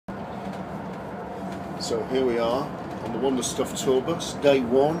So here we are on the Wonder Stuff tour bus, day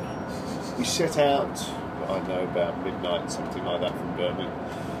one. We set out, I don't know, about midnight, something like that, from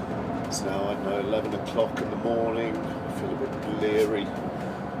Birmingham. It's now, I don't know, 11 o'clock in the morning. I feel a bit leery.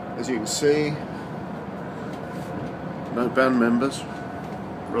 As you can see, no band members.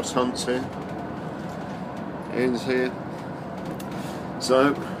 Ross Hunt's here. Ian's here.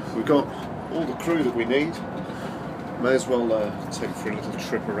 So we've got all the crew that we need. May as well take for a little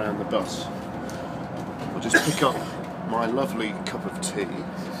trip around the bus. I'll just pick up my lovely cup of tea.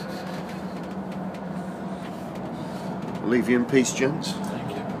 I'll leave you in peace, gents. Thank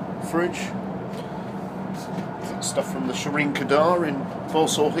you. Fridge. Stuff from the Shireen Kadar in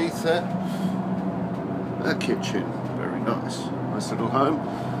Balsall Heath there. A kitchen. Very nice. Nice little home.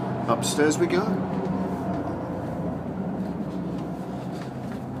 Upstairs we go.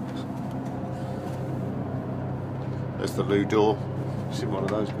 There's the loo door. Seen one of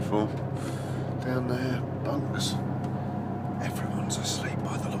those before. Down there, bunks. Everyone's asleep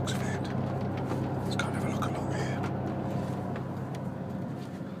by the looks of it. Let's go and have a look along here.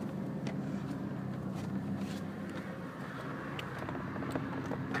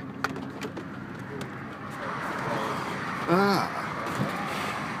 Ah,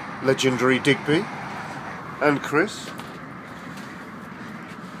 legendary Digby and Chris.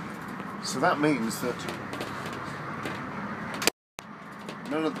 So that means that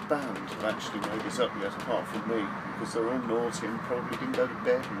none of the band have actually made us up yet, apart from me, because they're all naughty and probably didn't go to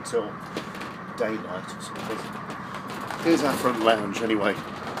bed until daylight or something. Here's our front lounge, anyway.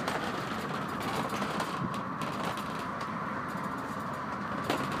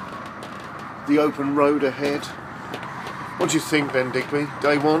 The open road ahead. What do you think then, Digby?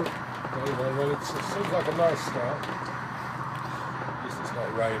 Day one? Well, it seems like a nice start. At least it's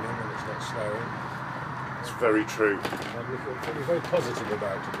not raining and it's not snowing. It's very true. I'm very positive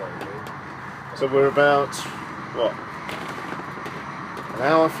about it, really. So we're about, what, an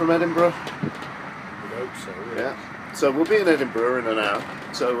hour from Edinburgh? I hope so, Yeah. So we'll be in Edinburgh in an hour.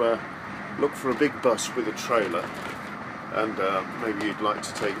 So look for a big bus with a trailer. And maybe you'd like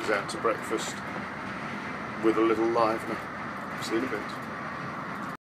to take us out to breakfast with a little livener. See you in a bit.